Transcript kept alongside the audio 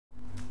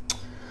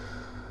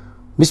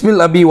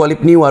Bismillahi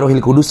walibni warohil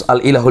kudus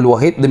al-ilahul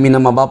wahid. Demi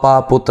nama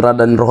Bapa, Putra,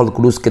 dan Rohul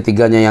Kudus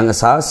ketiganya yang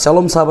esa.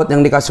 Shalom sahabat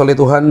yang dikasih oleh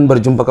Tuhan.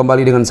 Berjumpa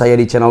kembali dengan saya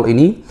di channel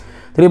ini.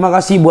 Terima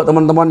kasih buat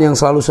teman-teman yang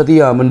selalu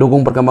setia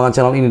mendukung perkembangan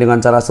channel ini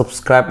dengan cara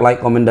subscribe,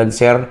 like, komen, dan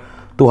share.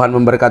 Tuhan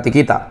memberkati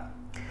kita.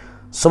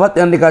 Sobat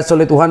yang dikasih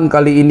oleh Tuhan,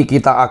 kali ini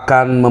kita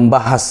akan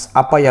membahas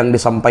apa yang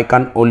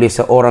disampaikan oleh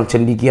seorang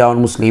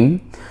cendekiawan muslim.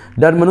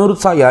 Dan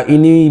menurut saya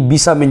ini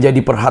bisa menjadi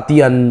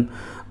perhatian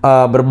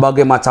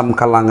berbagai macam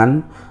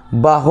kalangan,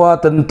 bahwa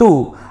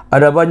tentu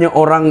ada banyak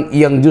orang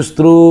yang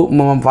justru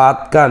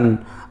memanfaatkan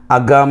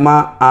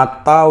agama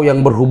atau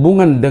yang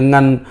berhubungan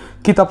dengan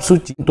kitab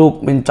suci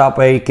untuk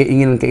mencapai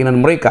keinginan-keinginan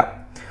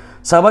mereka.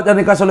 Sahabat yang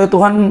dikasih oleh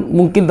Tuhan,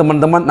 mungkin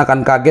teman-teman akan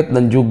kaget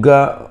dan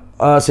juga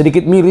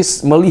sedikit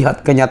miris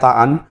melihat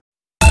kenyataan.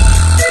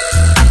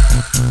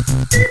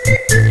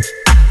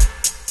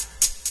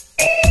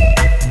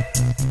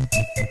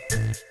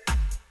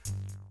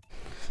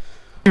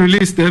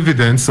 Released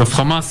evidence of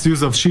Hamas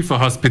use of Shifa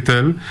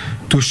hospital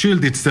to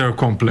shield its terror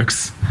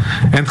complex.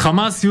 And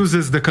Hamas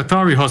uses the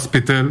Qatari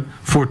hospital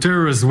for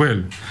terror as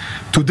well.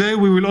 Today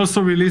we will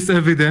also release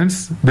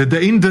evidence that the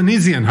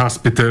Indonesian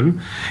hospital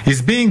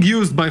is being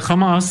used by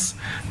Hamas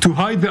to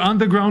hide the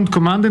underground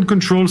command and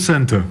control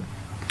center.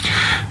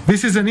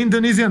 This is an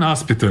Indonesian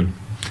hospital.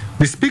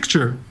 This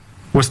picture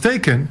was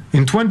taken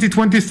in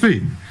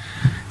 2023.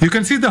 You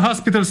can see the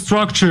hospital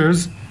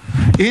structures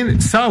in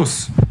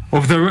south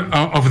of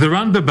the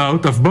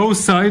roundabout of both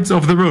sides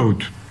of the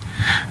road.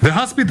 The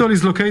hospital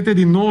is located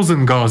in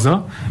northern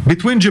Gaza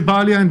between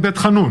Jabalia and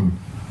Bet Hanun.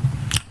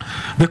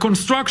 The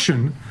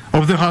construction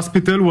of the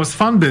hospital was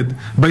funded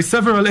by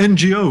several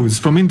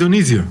NGOs from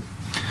Indonesia.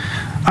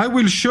 I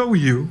will show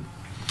you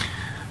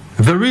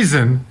the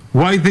reason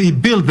why they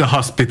built the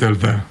hospital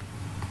there.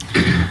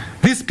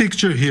 This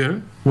picture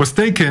here was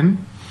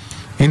taken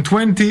in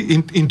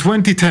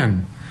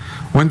 2010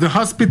 when the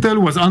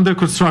hospital was under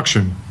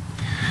construction.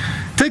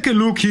 Take a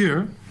look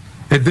here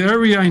at the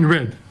area in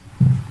red.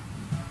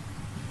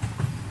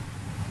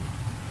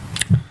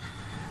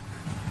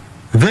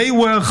 They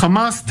were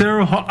Hamas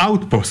terror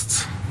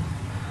outposts.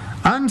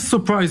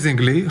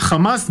 Unsurprisingly,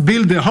 Hamas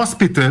built a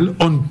hospital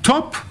on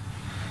top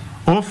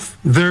of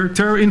their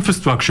terror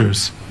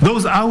infrastructures.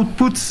 Those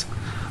outputs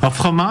of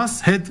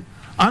Hamas had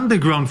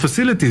underground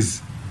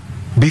facilities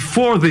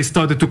before they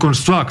started to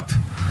construct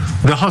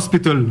the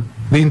hospital,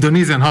 the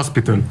Indonesian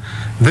hospital.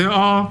 There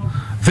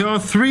are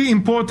three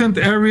important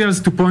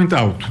areas to point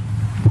out.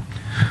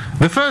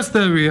 The first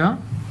area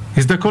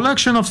is the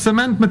collection of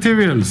cement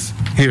materials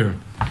here.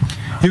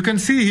 You can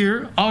see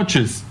here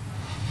arches.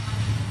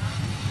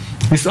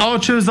 These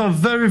arches are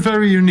very,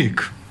 very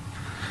unique.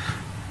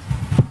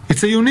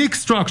 It's a unique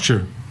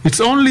structure. It's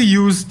only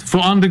used for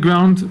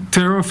underground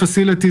terror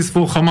facilities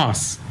for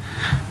Hamas.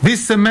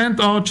 These cement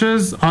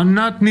arches are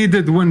not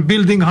needed when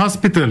building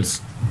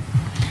hospitals.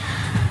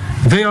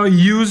 They are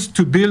used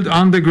to build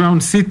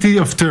underground city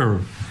of terror,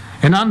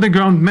 an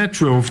underground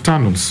metro of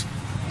tunnels.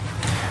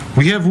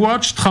 We have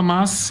watched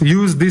Hamas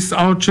use these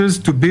arches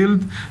to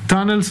build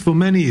tunnels for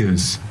many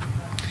years.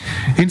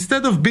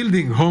 Instead of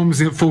building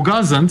homes for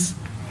Gazans,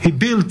 he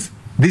built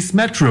this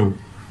metro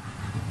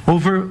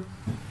over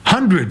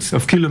hundreds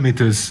of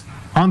kilometers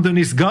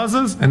underneath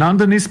Gazas and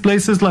underneath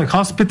places like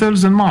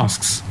hospitals and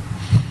mosques.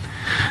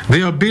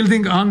 They are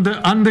building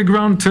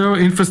underground terror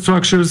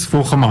infrastructures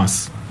for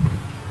Hamas.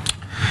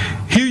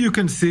 Here you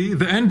can see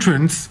the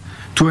entrance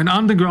to an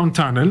underground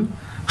tunnel.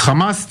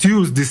 Hamas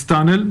used this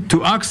tunnel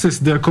to access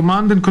their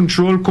command and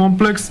control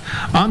complex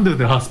under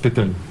the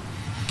hospital.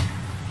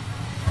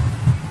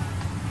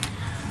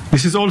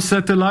 This is all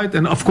satellite,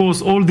 and of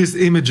course all these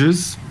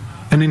images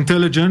and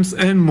intelligence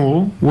and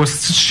more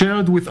was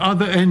shared with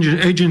other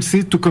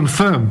agencies to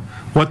confirm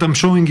what I'm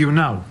showing you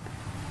now.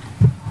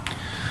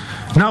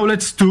 Now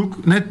let's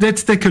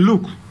take a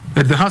look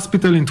at the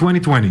hospital in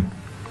 2020.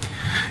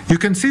 You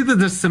can see that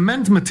the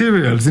cement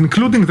materials,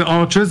 including the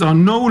arches, are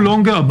no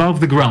longer above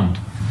the ground.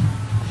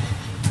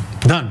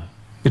 Done.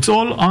 It's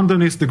all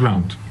underneath the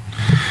ground.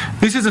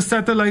 This is a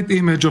satellite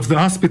image of the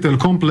hospital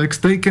complex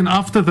taken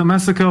after the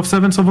massacre of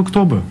 7th of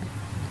October.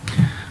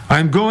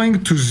 I'm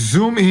going to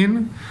zoom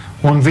in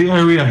on the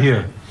area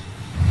here.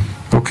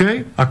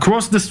 Okay?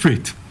 Across the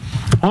street.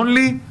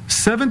 Only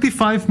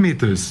 75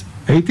 meters,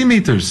 80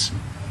 meters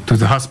to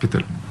the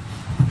hospital.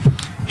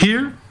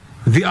 Here,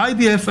 the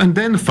IDF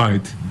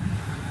identified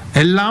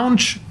a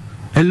launch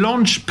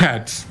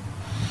pad,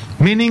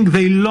 meaning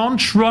they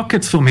launch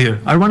rockets from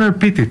here. I want to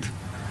repeat it.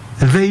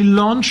 They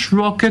launch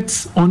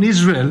rockets on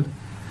Israel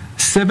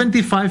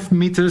 75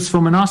 meters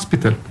from an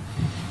hospital.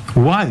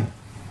 Why?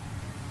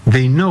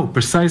 They know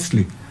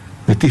precisely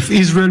that if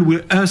Israel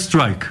will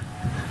airstrike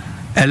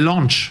a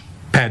launch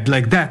pad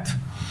like that,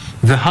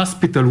 the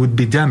hospital would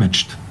be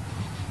damaged.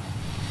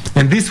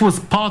 And this was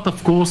part,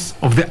 of course,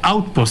 of the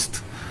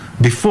outpost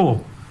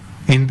before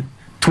in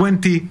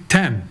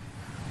 2010.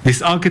 This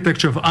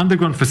architecture of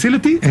underground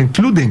facility,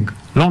 including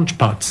launch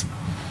pads.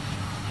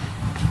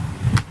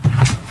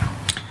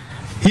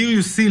 Here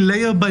you see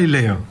layer by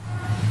layer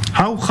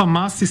how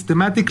Hamas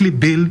systematically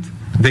built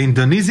the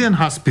Indonesian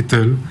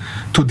hospital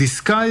to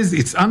disguise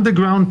its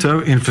underground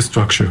terror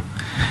infrastructure.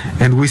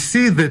 And we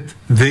see that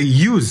they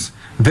use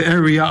the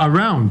area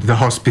around the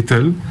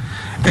hospital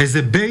as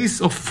a base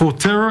for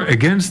terror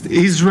against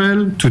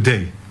Israel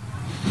today.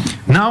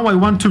 Now I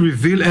want to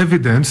reveal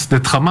evidence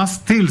that Hamas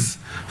steals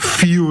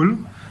fuel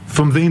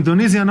from the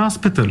Indonesian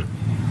hospital.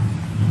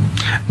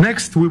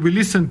 Next, we will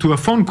listen to a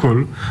phone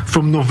call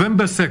from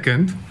November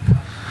 2nd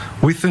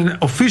with an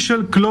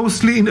official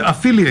closely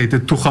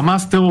affiliated to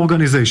Hamas terror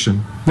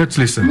organization. Let's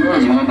listen.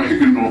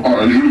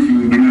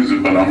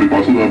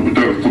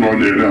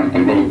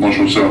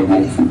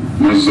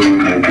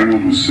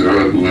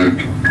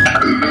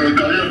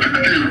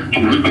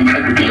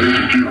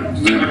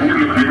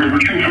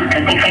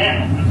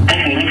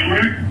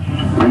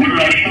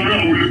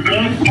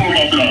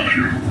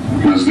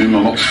 نازلين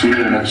نقص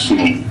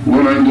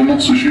ولا عنده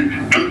نقص شيء.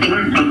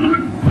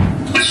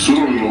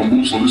 السرعة اللي عم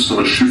بوصل لسه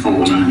على الشفا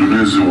ولا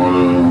اندونيسي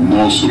ولا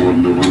ناصر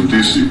ولا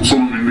رنتيسي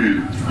وصلوا من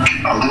مين؟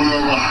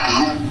 هذول راح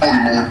يروحوا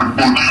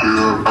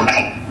في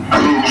الحق.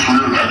 هذول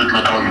المسؤولين حكيت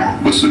لك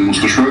عنهم. بس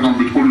المستشفيات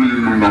عم بتقول لي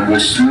انه عم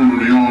بوصلوا لهم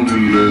اياهم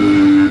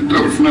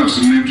تعرف ناس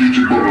اللي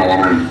بتيجي برا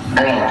عربي.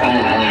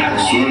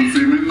 السؤال في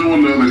منه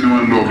ولا هذا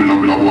كمان لعبة اللي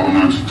عم بيلعبوها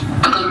ناس؟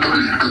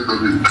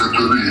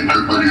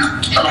 كذابين.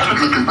 انا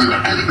حكيت لك امبارح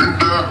كيف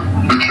انت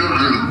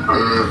بتشغل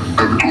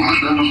بتقول مش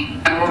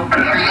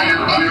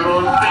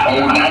او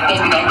المحطات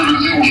بتعمل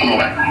بنزين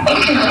وصناعي. انا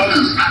شايف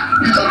عايز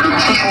يتقدم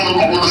المستشفى ولا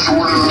المحطه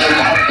والمسجل.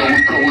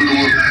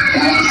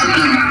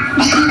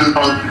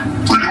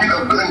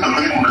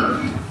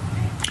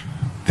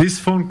 This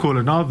phone call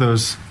and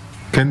others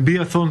can be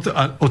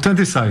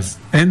authenticized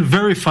and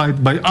verified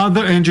by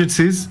other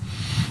agencies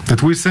that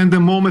we send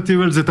them more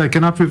materials that I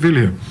cannot reveal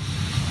here.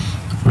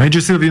 The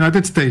agency of the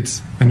United States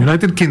and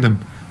United Kingdom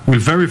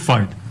will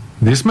verify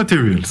these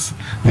materials.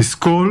 This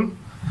call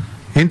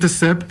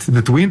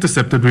that we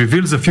intercepted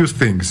reveals a few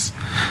things.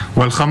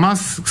 While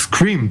Hamas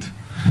screamed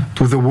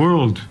to the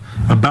world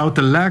about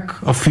the lack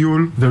of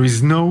fuel, there is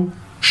no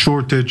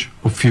shortage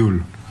of fuel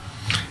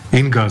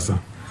in Gaza.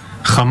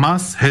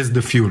 Hamas has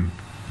the fuel.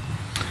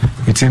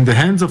 It's in the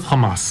hands of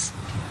Hamas.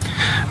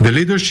 The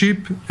leadership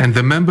and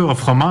the member of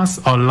Hamas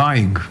are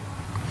lying.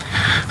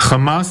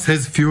 Hamas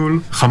has fuel.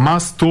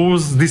 Hamas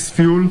stores this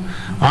fuel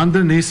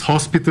underneath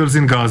hospitals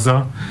in Gaza,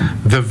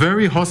 the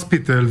very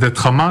hospital that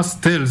Hamas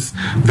tells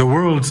the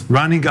world's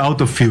running out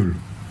of fuel.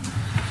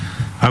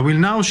 I will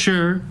now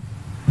share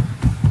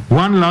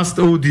one last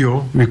audio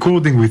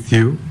recording with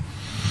you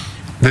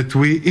that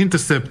we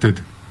intercepted.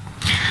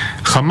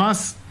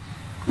 Hamas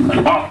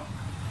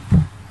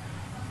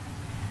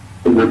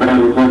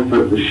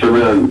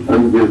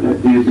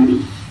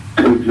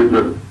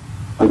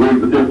هذول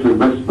بتقتل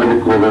بس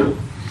بنكرة بس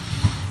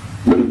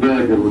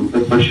بالباقر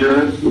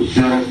والفتشات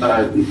والسيارات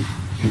عادي.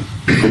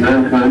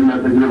 الآن خلينا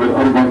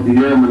تقريبا 4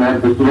 أيام من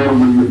عدة دولار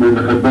من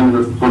خدام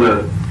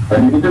الاتصالات.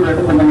 يعني بتبقى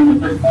تاخد من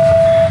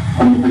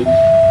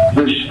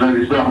فش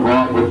باقي صاحبه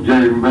عقبت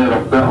جاي امبارح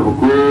صاحبه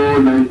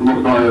كله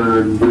يتمقطع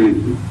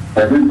البريد.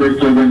 يعني انت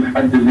تقول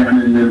لحد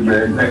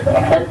يعني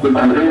احط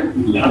العين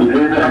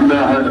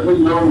احنا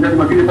كل يوم قد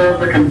ما في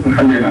طاقه كنت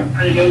نخلينا.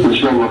 ان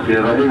شاء الله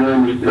خير. هي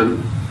مشكله.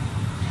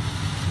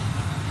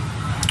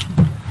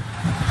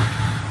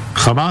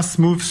 Hamas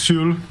moves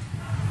fuel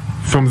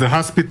from the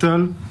hospital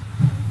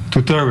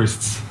to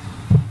terrorists,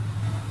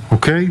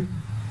 okay?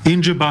 In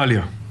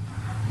Jabalia,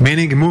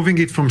 meaning moving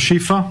it from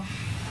Shifa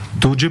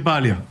to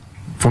Jabalia,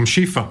 from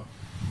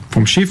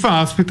Shifa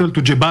hospital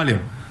to Jabalia,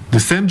 the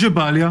same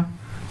Jabalia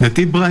that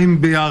Ibrahim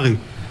Be'ari,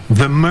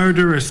 the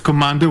murderous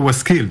commander,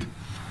 was killed.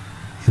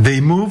 They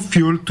move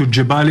fuel to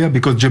Jabalia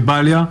because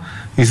Jabalia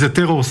is a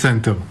terror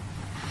center.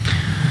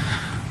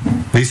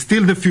 They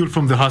steal the fuel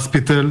from the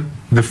hospital,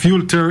 the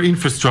fuel terror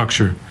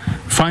infrastructure.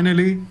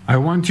 Finally, I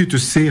want you to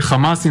see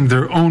Hamas in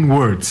their own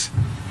words.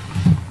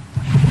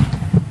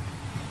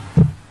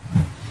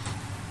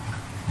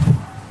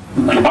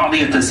 البعض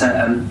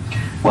يتساءل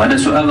وهذا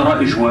سؤال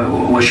رائج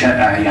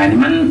وشائع يعني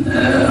من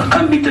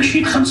قام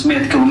بتشييد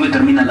 500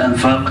 كيلومتر من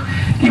الأنفاق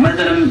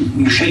لماذا لم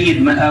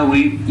يشيد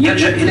مآوي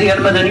يلجأ إليها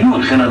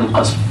المدنيون خلال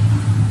القصف؟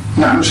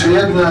 نحن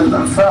شيدنا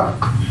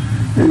الأنفاق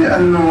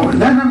لأنه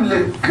لا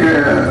نملك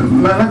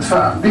ما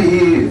ندفع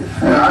به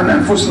عن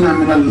أنفسنا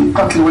من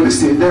القتل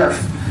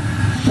والاستهداف.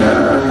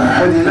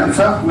 هذه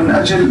الأنفاق من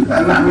أجل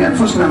أن نحمي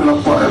أنفسنا من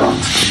الطائرات،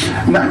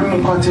 نحمي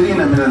مقاتلين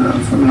من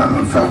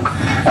الأنفاق.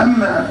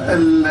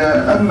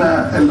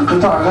 أما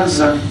القطاع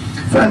غزة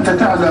فأنت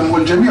تعلم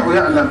والجميع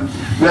يعلم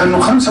بأنه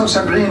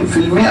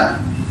 75%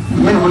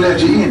 منه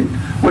لاجئين،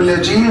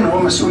 واللاجئين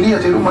هو مسؤولية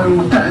الأمم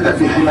المتحدة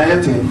في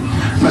حمايتهم،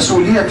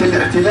 مسؤولية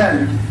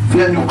الاحتلال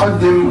في أن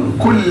يقدم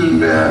كل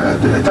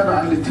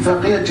تبعا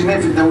لاتفاقية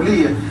جنيف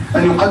الدولية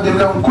أن يقدم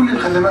لهم كل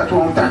الخدمات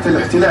وهم تحت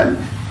الاحتلال.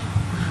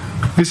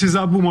 This is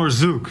Abu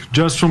Marzouk,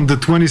 just from the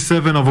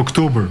 27th of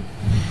October.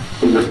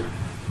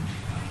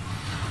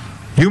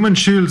 Human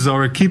shields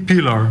are a key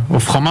pillar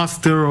of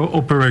Hamas terror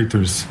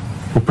operations.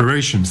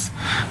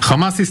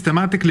 Hamas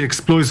systematically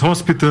exploits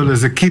hospitals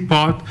as a key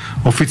part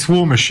of its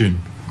war machine.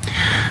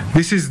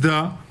 This is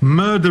the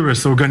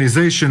murderous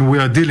organization we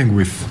are dealing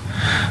with.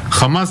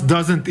 Hamas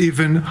doesn't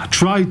even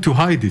try to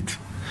hide it.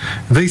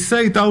 They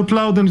say it out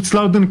loud, and it's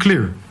loud and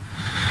clear.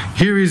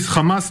 Here is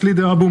Hamas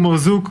leader Abu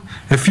Marzouk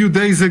a few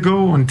days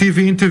ago on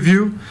TV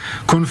interview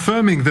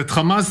confirming that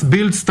Hamas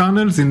builds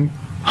tunnels in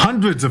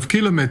hundreds of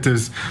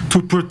kilometers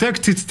to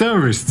protect its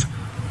terrorists.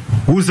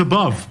 Who's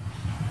above?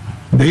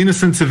 The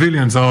innocent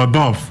civilians are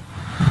above.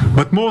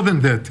 But more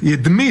than that, he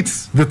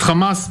admits that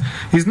Hamas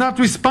is not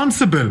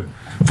responsible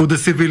for the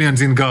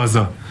civilians in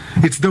Gaza.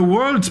 It's the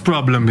world's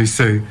problem, they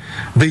say.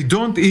 They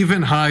don't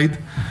even hide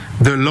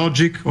their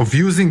logic of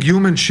using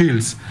human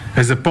shields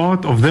as a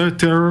part of their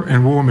terror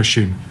and war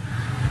machine.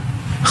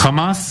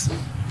 Hamas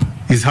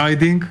is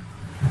hiding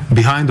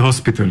behind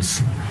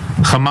hospitals.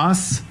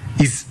 Hamas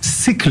is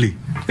sickly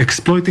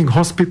exploiting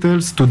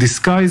hospitals to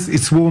disguise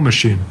its war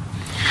machine.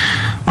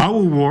 Our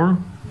war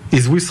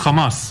is with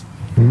Hamas,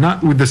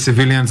 not with the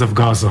civilians of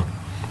Gaza.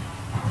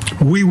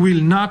 We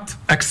will not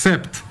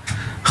accept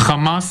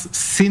Hamas'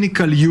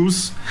 cynical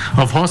use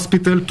of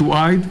hospital to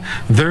hide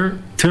their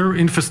terror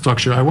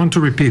infrastructure. I want to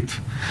repeat.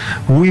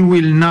 We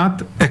will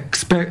not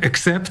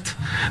accept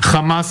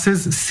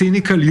Hamas's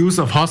cynical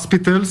use of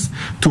hospitals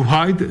to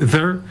hide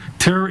their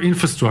terror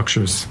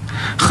infrastructures.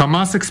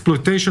 Hamas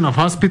exploitation of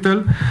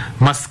hospital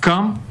must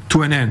come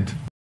to an end.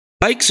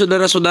 Baik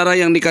saudara-saudara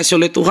yang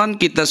dikasih oleh Tuhan,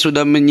 kita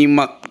sudah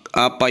menyimak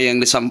apa yang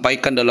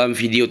disampaikan dalam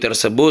video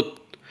tersebut.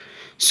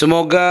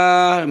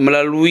 Semoga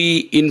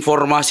melalui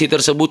informasi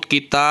tersebut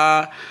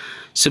kita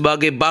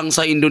sebagai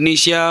bangsa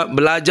Indonesia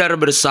belajar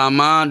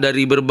bersama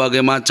dari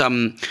berbagai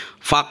macam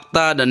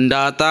fakta dan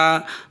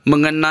data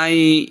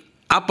mengenai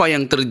apa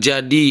yang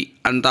terjadi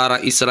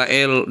antara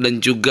Israel dan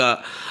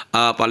juga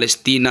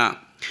Palestina.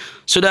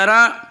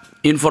 Saudara,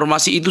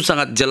 informasi itu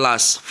sangat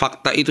jelas,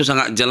 fakta itu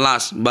sangat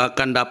jelas,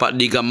 bahkan dapat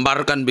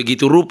digambarkan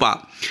begitu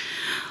rupa.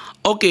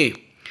 Oke,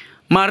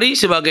 mari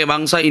sebagai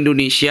bangsa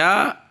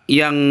Indonesia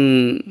yang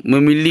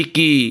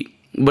memiliki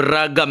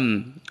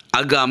beragam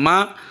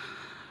agama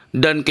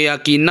dan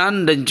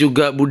keyakinan dan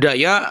juga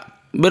budaya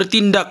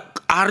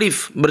bertindak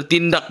arif,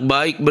 bertindak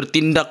baik,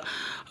 bertindak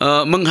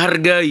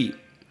menghargai.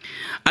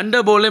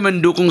 Anda boleh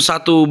mendukung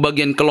satu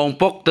bagian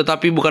kelompok,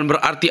 tetapi bukan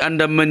berarti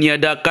Anda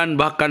meniadakan,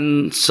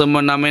 bahkan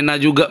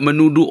semena-mena juga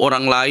menuduh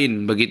orang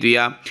lain, begitu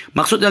ya.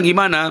 Maksudnya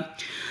gimana?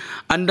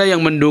 Anda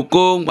yang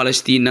mendukung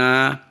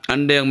Palestina,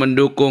 Anda yang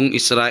mendukung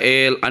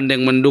Israel, Anda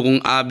yang mendukung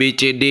A, B,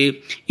 C,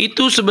 D,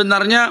 itu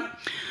sebenarnya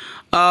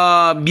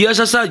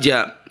biasa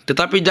saja.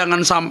 Tetapi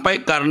jangan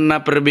sampai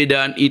karena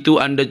perbedaan itu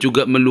Anda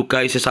juga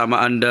melukai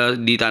sesama Anda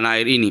di tanah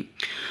air ini.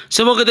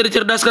 Semoga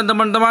dicerdaskan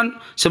teman-teman.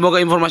 Semoga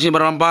informasi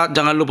bermanfaat.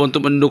 Jangan lupa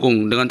untuk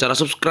mendukung dengan cara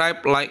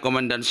subscribe, like,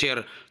 komen, dan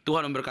share.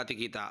 Tuhan memberkati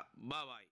kita. Bye-bye.